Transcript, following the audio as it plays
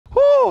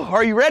Woo!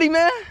 Are you ready,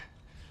 man?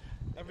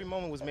 Every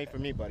moment was made for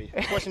me, buddy.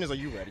 The question is, are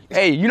you ready?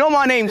 Hey, you know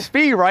my name's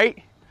Speed,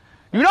 right?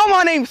 You know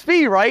my name's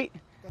Speed, right?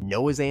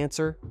 Noah's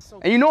answer?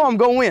 And you know I'm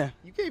gonna win.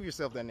 You gave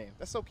yourself that name.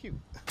 That's so cute.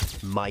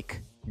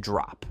 Mic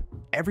drop.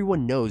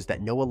 Everyone knows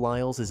that Noah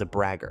Lyles is a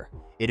bragger.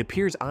 It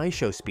appears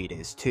IShowSpeed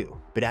is too,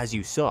 but as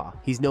you saw,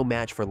 he's no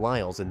match for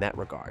Lyles in that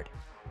regard,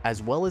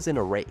 as well as in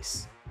a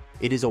race.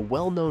 It is a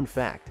well-known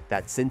fact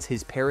that since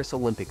his Paris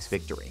Olympics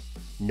victory,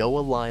 Noah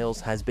Lyles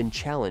has been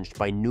challenged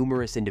by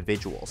numerous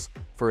individuals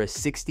for a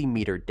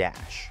 60-meter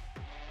dash.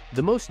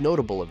 The most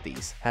notable of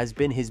these has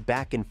been his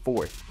back and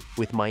forth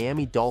with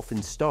Miami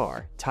Dolphins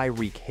star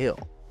Tyreek Hill,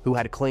 who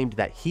had claimed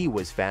that he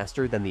was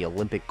faster than the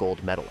Olympic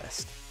gold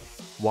medalist.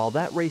 While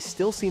that race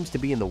still seems to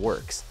be in the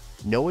works,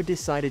 Noah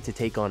decided to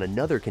take on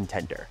another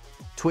contender,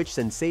 Twitch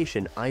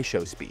sensation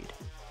IShowSpeed.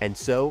 And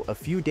so, a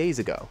few days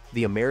ago,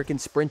 the American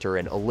sprinter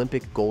and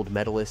Olympic gold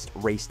medalist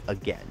raced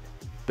again,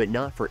 but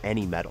not for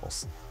any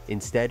medals.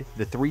 Instead,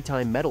 the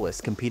three-time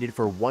medalist competed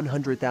for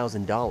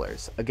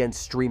 $100,000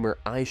 against streamer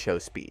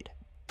IShowSpeed.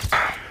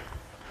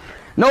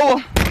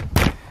 Noah,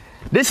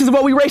 this is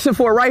what we racing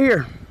for right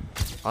here.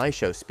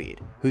 IShowSpeed,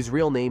 whose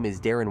real name is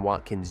Darren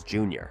Watkins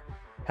Jr.,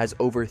 has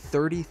over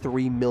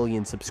 33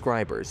 million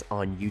subscribers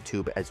on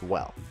YouTube as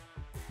well.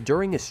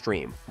 During a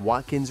stream,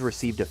 Watkins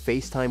received a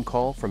FaceTime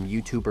call from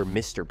YouTuber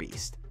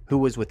MrBeast, who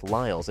was with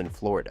Lyles in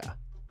Florida.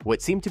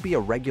 What seemed to be a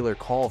regular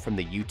call from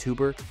the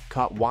YouTuber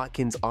caught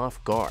Watkins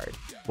off guard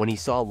when he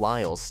saw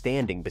Lyles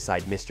standing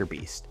beside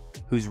MrBeast,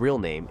 whose real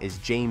name is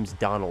James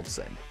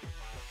Donaldson.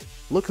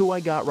 "Look who I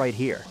got right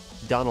here,"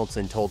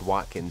 Donaldson told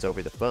Watkins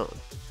over the phone.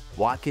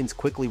 Watkins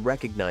quickly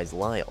recognized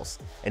Lyles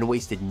and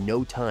wasted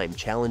no time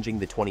challenging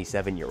the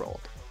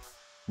 27-year-old.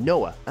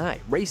 "Noah,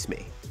 aye, race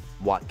me,"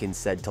 Watkins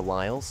said to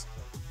Lyles.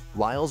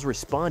 Lyles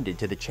responded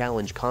to the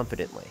challenge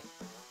confidently.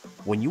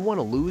 "When you want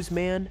to lose,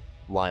 man,"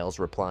 Lyles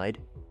replied.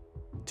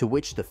 To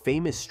which the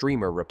famous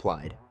streamer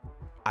replied,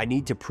 "I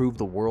need to prove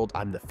the world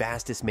I'm the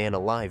fastest man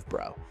alive,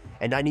 bro,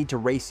 and I need to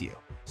race you,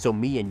 so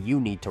me and you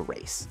need to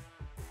race."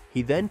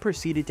 He then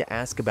proceeded to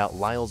ask about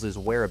Lyles'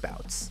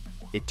 whereabouts.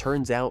 It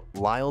turns out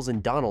Lyles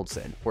and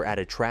Donaldson were at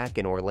a track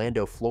in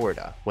Orlando,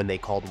 Florida when they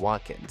called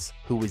Watkins,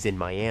 who was in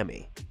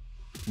Miami.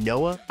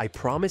 "Noah, I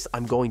promise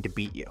I'm going to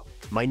beat you.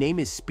 My name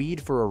is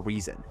Speed for a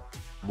reason,"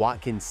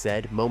 Watkins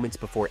said moments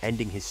before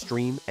ending his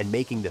stream and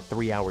making the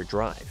 3-hour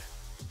drive.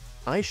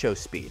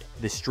 IShowSpeed,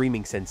 the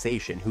streaming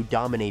sensation who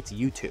dominates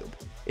YouTube,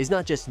 is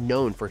not just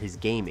known for his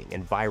gaming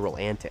and viral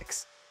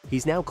antics.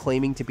 He's now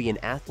claiming to be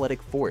an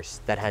athletic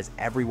force that has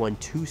everyone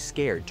too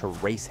scared to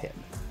race him.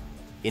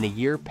 In a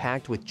year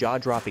packed with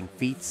jaw-dropping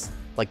feats,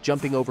 like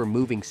jumping over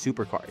moving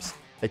supercars,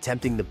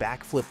 attempting the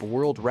backflip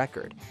world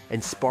record,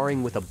 and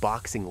sparring with a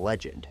boxing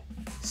legend,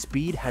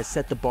 Speed has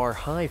set the bar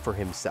high for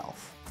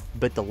himself.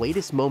 But the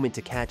latest moment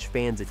to catch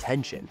fans'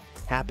 attention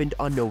happened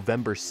on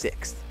November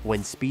 6th,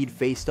 when Speed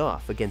faced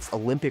off against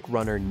Olympic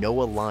runner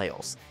Noah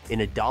Lyles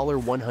in a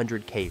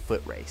 $100K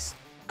foot race,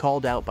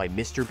 called out by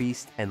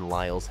MrBeast and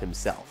Lyles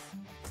himself.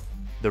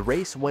 The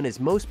race went as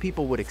most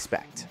people would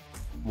expect.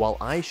 While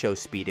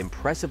IShowSpeed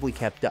impressively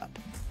kept up,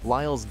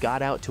 Lyles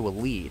got out to a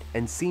lead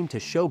and seemed to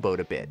showboat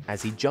a bit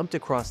as he jumped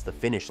across the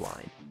finish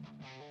line.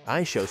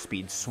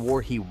 IShowSpeed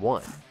swore he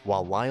won,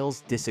 while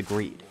Lyles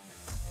disagreed.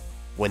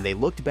 When they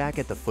looked back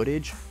at the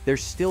footage, there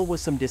still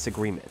was some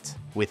disagreement,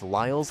 with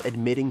Lyles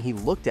admitting he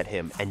looked at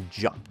him and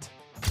jumped.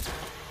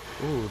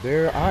 Ooh,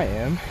 there I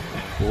am.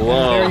 Whoa.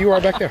 And there you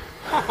are back there.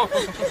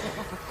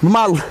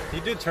 He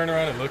did turn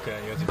around and look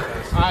at you as he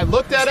passed. I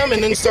looked at him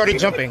and then started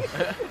jumping.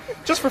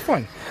 Just for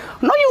fun.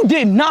 No, you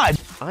did not.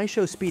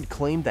 IShowSpeed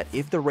claimed that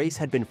if the race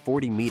had been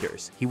 40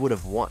 meters, he would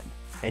have won,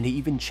 and he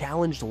even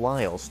challenged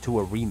Lyles to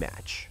a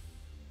rematch.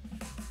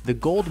 The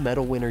gold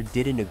medal winner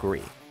didn't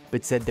agree,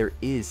 but said there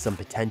is some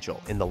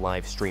potential in the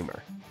live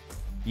streamer.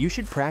 "You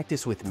should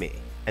practice with me,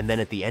 and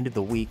then at the end of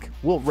the week,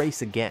 we'll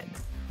race again,"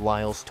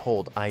 Lyles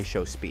told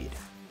IShowSpeed.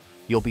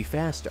 "You'll be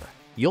faster,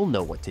 you'll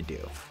know what to do,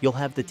 you'll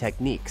have the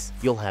techniques,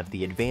 you'll have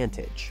the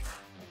advantage.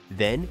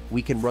 Then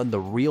we can run the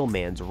real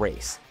man's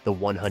race, the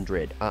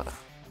 100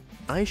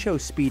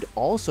 IShowSpeed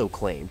also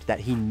claimed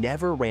that he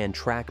never ran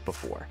track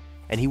before,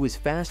 and he was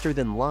faster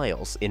than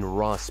Lyles in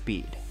raw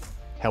speed.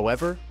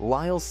 However,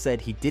 Lyles said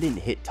he didn't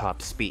hit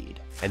top speed,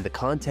 and the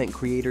content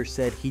creator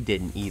said he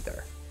didn't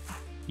either.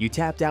 "You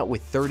tapped out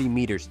with 30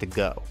 meters to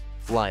go,"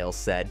 Lyles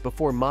said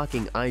before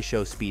mocking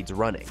IShowSpeed's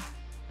running.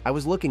 "I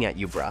was looking at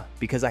you, bruh,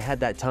 because I had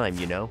that time,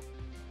 you know?"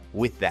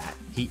 With that,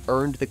 he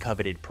earned the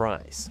coveted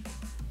prize.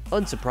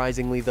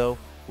 Unsurprisingly though,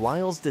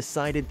 Lyles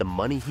decided the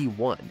money he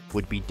won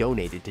would be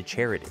donated to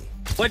charity.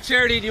 What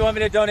charity do you want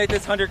me to donate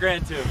this 100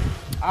 grand to?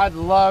 I'd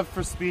love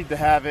for Speed to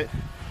have it,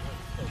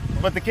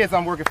 but the kids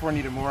I'm working for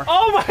need it more.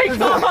 Oh my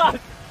God!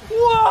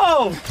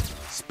 Whoa!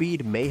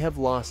 Speed may have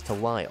lost to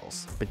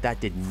Lyles, but that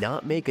did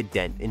not make a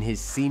dent in his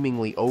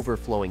seemingly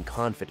overflowing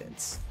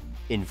confidence.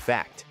 In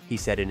fact, he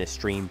said in a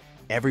stream,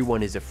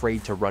 "Everyone is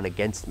afraid to run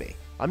against me.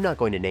 I'm not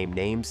going to name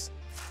names,"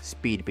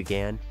 Speed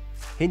began,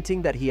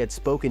 hinting that he had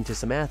spoken to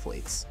some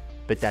athletes,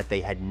 but that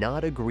they had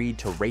not agreed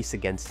to race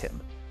against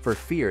him for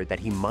fear that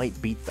he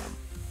might beat them.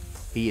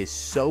 He is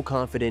so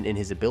confident in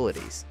his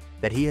abilities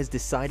that he has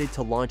decided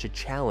to launch a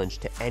challenge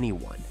to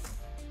anyone.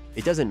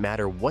 It doesn't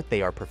matter what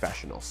they are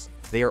professionals,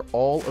 they are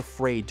all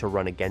afraid to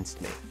run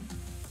against me.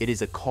 It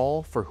is a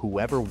call for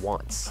whoever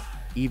wants,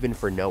 even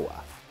for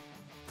Noah.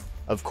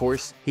 Of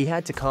course, he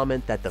had to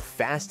comment that the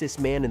fastest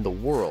man in the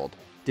world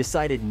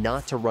decided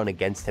not to run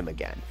against him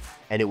again,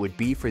 and it would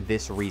be for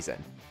this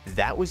reason.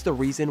 That was the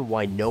reason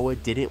why Noah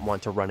didn't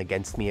want to run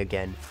against me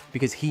again,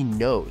 because he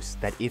knows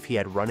that if he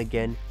had run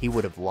again, he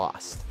would have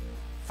lost.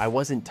 I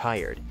wasn't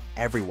tired,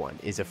 everyone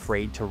is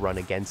afraid to run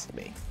against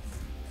me.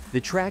 The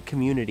track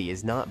community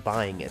is not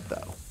buying it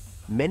though.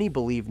 Many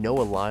believe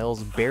Noah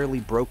Lyles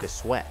barely broke a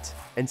sweat,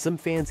 and some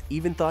fans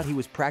even thought he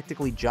was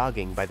practically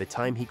jogging by the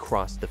time he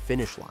crossed the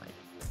finish line.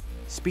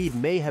 Speed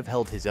may have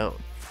held his own,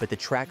 but the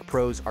track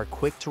pros are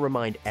quick to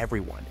remind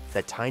everyone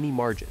that tiny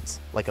margins,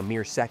 like a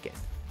mere second,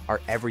 are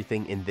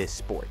everything in this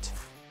sport.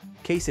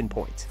 Case in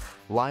point,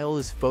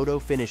 Lyles' photo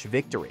finish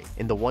victory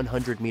in the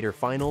 100-meter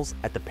finals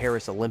at the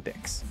Paris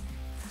Olympics.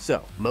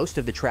 So, most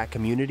of the track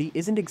community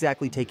isn't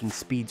exactly taking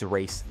Speed's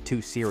race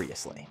too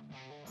seriously.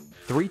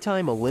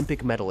 Three-time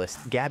Olympic medalist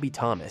Gabby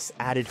Thomas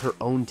added her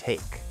own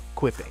take,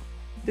 quipping,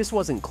 "This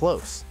wasn't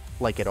close,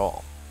 like at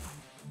all."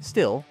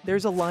 Still,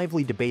 there's a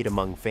lively debate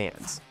among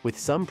fans, with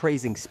some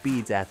praising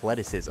Speed's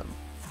athleticism,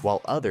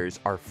 while others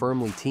are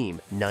firmly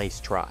team "nice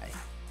try."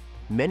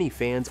 Many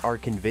fans are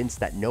convinced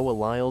that Noah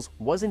Lyles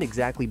wasn't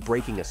exactly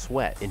breaking a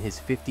sweat in his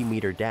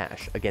 50-meter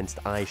dash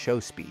against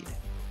IShowSpeed.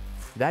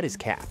 "That is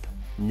cap.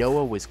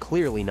 Noah was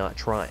clearly not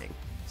trying,"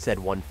 said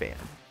one fan.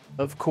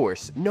 Of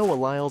course, Noah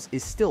Lyles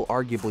is still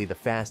arguably the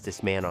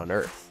fastest man on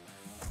Earth.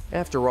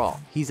 After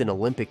all, he's an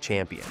Olympic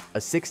champion, a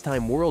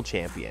 6-time world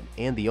champion,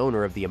 and the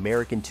owner of the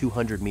American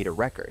 200-meter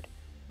record.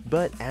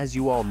 But as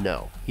you all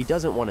know, he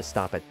doesn't want to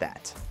stop at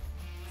that.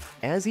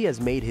 As he has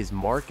made his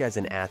mark as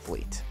an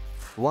athlete,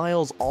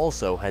 Lyles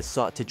also has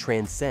sought to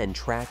transcend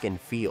track and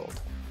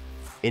field.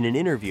 In an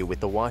interview with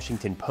the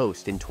Washington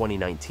Post in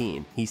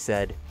 2019, he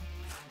said,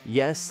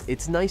 "Yes,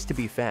 it's nice to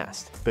be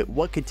fast, but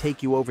what could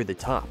take you over the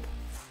top?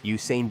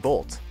 Usain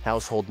Bolt,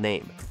 household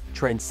name,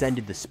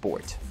 transcended the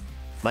sport.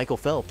 Michael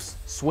Phelps,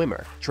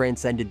 swimmer,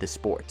 transcended the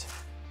sport.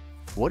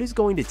 What is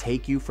going to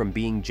take you from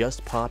being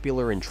just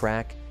popular in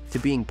track to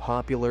being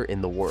popular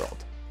in the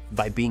world?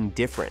 By being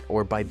different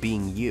or by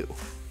being you?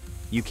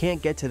 You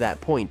can't get to that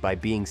point by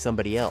being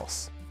somebody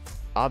else."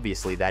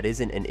 Obviously, that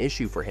isn't an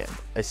issue for him,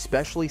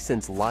 especially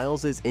since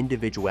Lyles'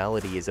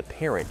 individuality is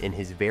apparent in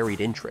his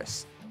varied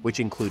interests, which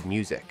include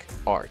music,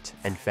 art,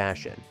 and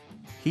fashion.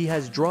 He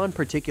has drawn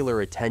particular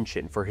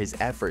attention for his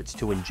efforts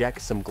to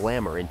inject some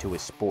glamour into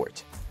his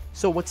sport.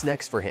 So what's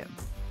next for him?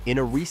 In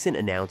a recent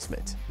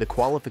announcement, the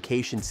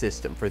qualification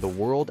system for the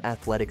World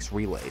Athletics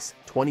Relays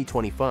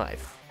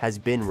 2025 has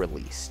been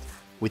released.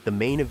 With the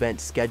main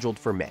event scheduled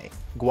for May,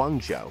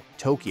 Guangzhou,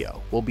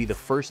 Tokyo will be the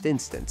first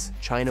instance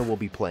China will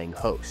be playing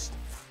host.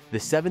 The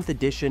 7th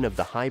edition of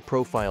the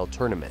high-profile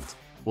tournament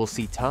will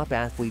see top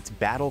athletes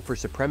battle for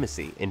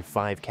supremacy in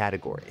 5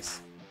 categories.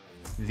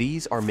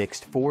 These are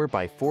mixed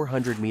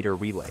 4x400-meter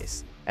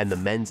relays, and the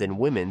men's and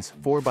women's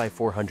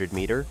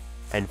 4x400-meter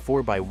and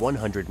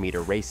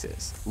 4x100-meter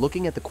races.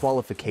 Looking at the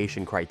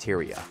qualification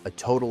criteria, a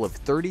total of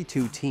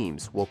 32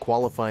 teams will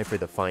qualify for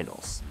the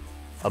finals.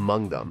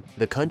 Among them,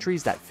 the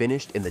countries that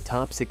finished in the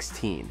top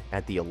 16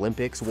 at the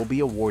Olympics will be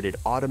awarded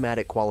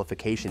automatic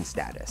qualification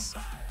status.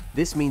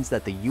 This means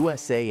that the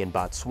USA and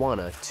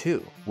Botswana,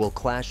 too, will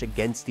clash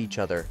against each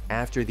other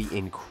after the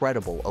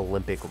incredible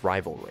Olympic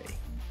rivalry.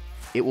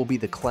 It will be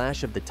the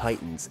clash of the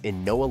titans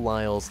in Noah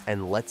Lyles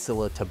and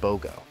Letsila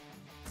Tebogo,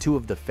 2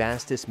 of the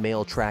fastest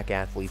male track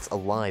athletes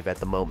alive at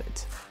the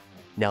moment.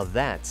 Now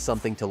that's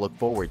something to look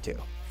forward to.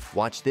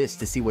 Watch this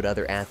to see what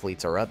other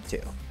athletes are up to.